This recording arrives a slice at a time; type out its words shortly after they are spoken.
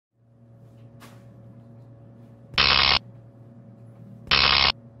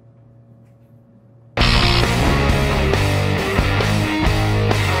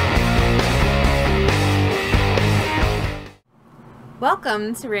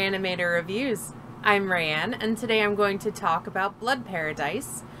Welcome to Reanimator Reviews. I'm Rayanne, and today I'm going to talk about Blood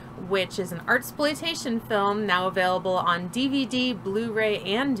Paradise, which is an artsploitation film now available on DVD, Blu-ray,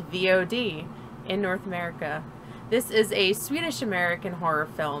 and VOD in North America. This is a Swedish-American horror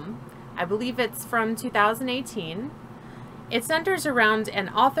film. I believe it's from 2018. It centers around an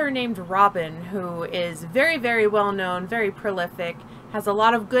author named Robin, who is very, very well known, very prolific, has a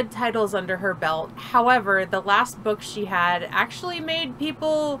lot of good titles under her belt. However, the last book she had actually made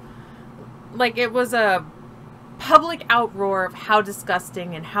people, like, it was a public outroar of how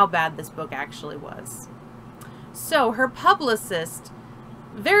disgusting and how bad this book actually was. So her publicist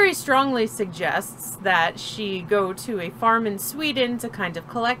very strongly suggests that she go to a farm in Sweden to kind of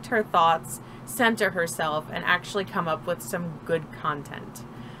collect her thoughts, center herself, and actually come up with some good content.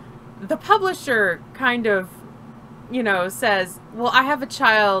 The publisher kind of, says, well, I have a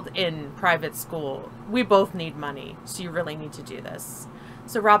child in private school. We both need money, so you really need to do this.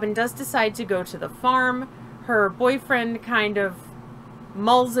 So Robin does decide to go to the farm. Her boyfriend kind of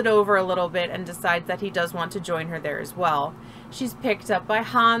mulls it over a little bit and decides that he does want to join her there as well. She's picked up by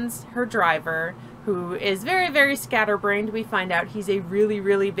Hans, her driver, who is very, very scatterbrained. We find out he's a really,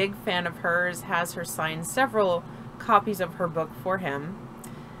 really big fan of hers, has her sign several copies of her book for him.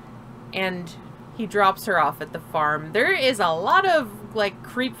 And he drops her off at the farm. There is a lot of,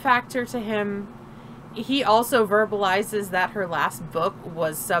 creep factor to him. He also verbalizes that her last book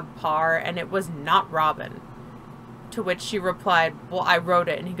was subpar and it was not Robin. To which she replied, well, I wrote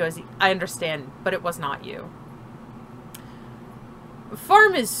it. And he goes, I understand, but it was not you.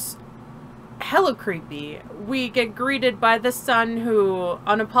 Farm is hella creepy. We get greeted by the son who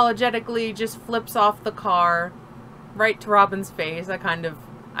unapologetically just flips off the car right to Robin's face. I kind of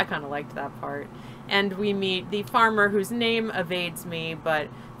liked that part. And we meet the farmer whose name evades me, but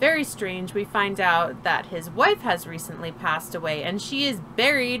very strange. We find out that his wife has recently passed away and she is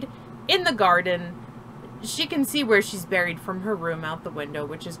buried in the garden. She can see where she's buried from her room out the window,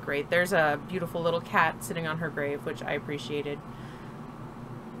 which is great. There's a beautiful little cat sitting on her grave, which I appreciated.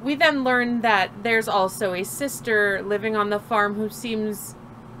 We then learn that there's also a sister living on the farm who seems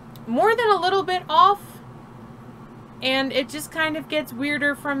more than a little bit off. And it just kind of gets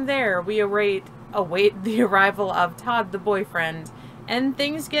weirder from there. We await the arrival of Todd, the boyfriend, and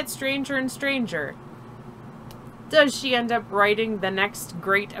things get stranger and stranger. Does she end up writing the next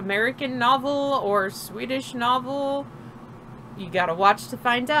great American novel or Swedish novel? You gotta watch to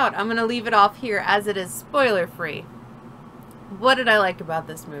find out. I'm gonna leave it off here as it is spoiler-free. What did I like about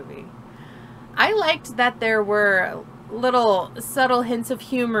this movie? I liked that there were little subtle hints of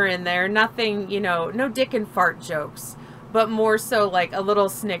humor in there. Nothing, no dick and fart jokes, but more so like a little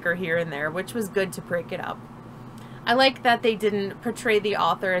snicker here and there, which was good to break it up. I like that they didn't portray the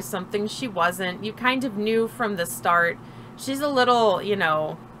author as something she wasn't. You kind of knew from the start. She's a little,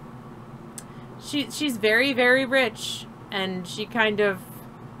 she's very, very rich, and she kind of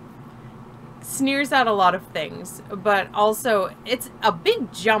sneers out a lot of things, but also it's a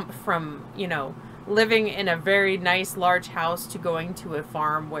big jump from, living in a very nice large house to going to a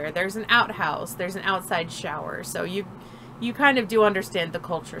farm where there's an outhouse, there's an outside shower, so you kind of do understand the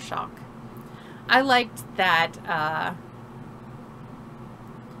culture shock. I liked that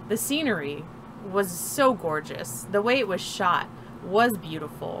the scenery was so gorgeous. The way it was shot was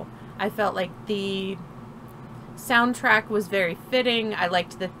beautiful. I felt like the soundtrack was very fitting. I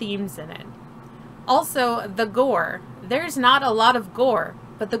liked the themes in it. Also, the gore. There's not a lot of gore,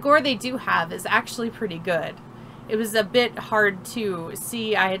 but the gore they do have is actually pretty good. It was a bit hard to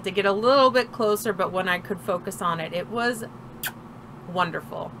see. I had to get a little bit closer, but when I could focus on it, it was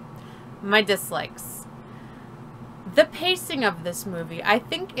wonderful. My dislikes. The pacing of this movie, I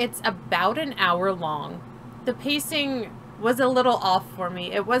think it's about an hour long. The pacing was a little off for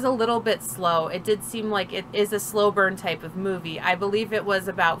me. It was a little bit slow. It did seem like it is a slow burn type of movie. I believe it was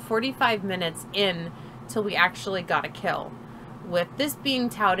about 45 minutes in till we actually got a kill. With this being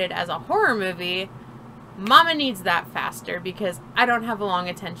touted as a horror movie, mama needs that faster because I don't have a long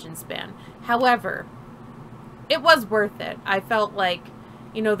attention span. However, it was worth it. I felt like,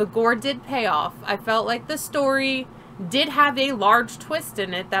 the gore did pay off. I felt like the story did have a large twist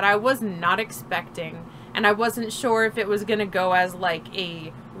in it that I was not expecting. And I wasn't sure if it was going to go as like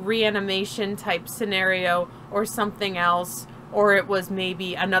a reanimation type scenario or something else, or it was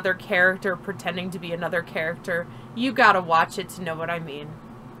maybe another character pretending to be another character. You gotta watch it to know what I mean.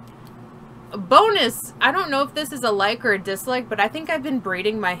 Bonus, I don't know if this is a like or a dislike, but I think I've been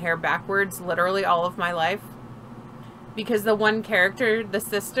braiding my hair backwards literally all of my life. Because the one character, the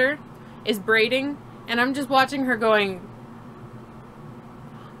sister, is braiding, and I'm just watching her going,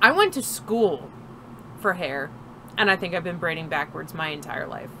 I went to school for hair. And I think I've been braiding backwards my entire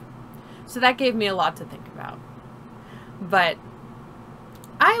life. So that gave me a lot to think about. But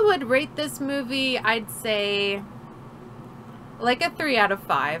I would rate this movie, I'd say, like a 3 out of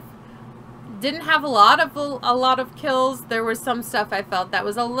 5. Didn't have a lot of kills. There was some stuff I felt that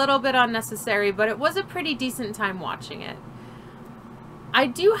was a little bit unnecessary, but it was a pretty decent time watching it. I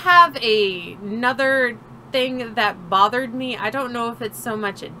do have another thing that bothered me. I don't know if it's so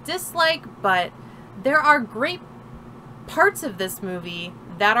much a dislike, but there are great parts of this movie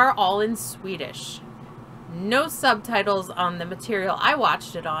that are all in Swedish. No subtitles on the material I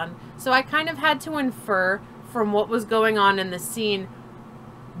watched it on, so I kind of had to infer from what was going on in the scene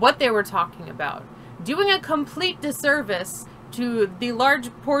what they were talking about, doing a complete disservice to the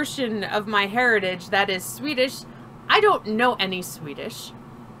large portion of my heritage that is Swedish. I don't know any Swedish.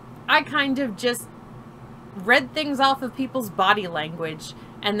 I kind of just read things off of people's body language,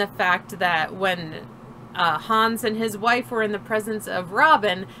 and the fact that when Hans and his wife were in the presence of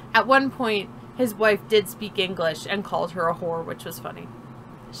Robin, at one point his wife did speak English and called her a whore, which was funny.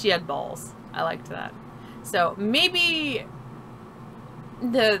 She had balls. I liked that. So maybe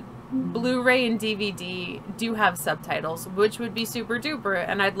the Blu-ray and DVD do have subtitles, which would be super duper,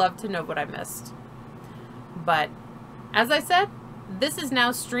 and I'd love to know what I missed. But as I said, this is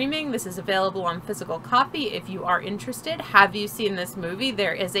now streaming. This is available on physical copy if you are interested. Have you seen this movie?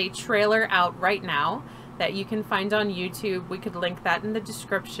 There is a trailer out right now that you can find on YouTube. We could link that in the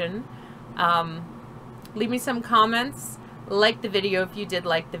description. Leave me some comments. Like the video if you did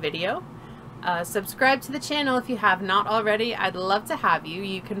like the video. Subscribe to the channel if you have not already. I'd love to have you.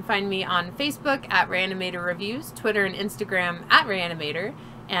 You can find me on Facebook at Reanimator Reviews, Twitter and Instagram at Reanimator,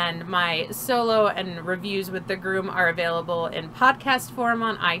 and my solo and reviews with the Groom are available in podcast form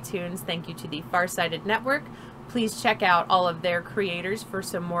on iTunes. Thank you to the Farsighted Network. Please check out all of their creators for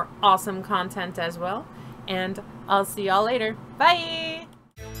some more awesome content as well. And I'll see y'all later. Bye!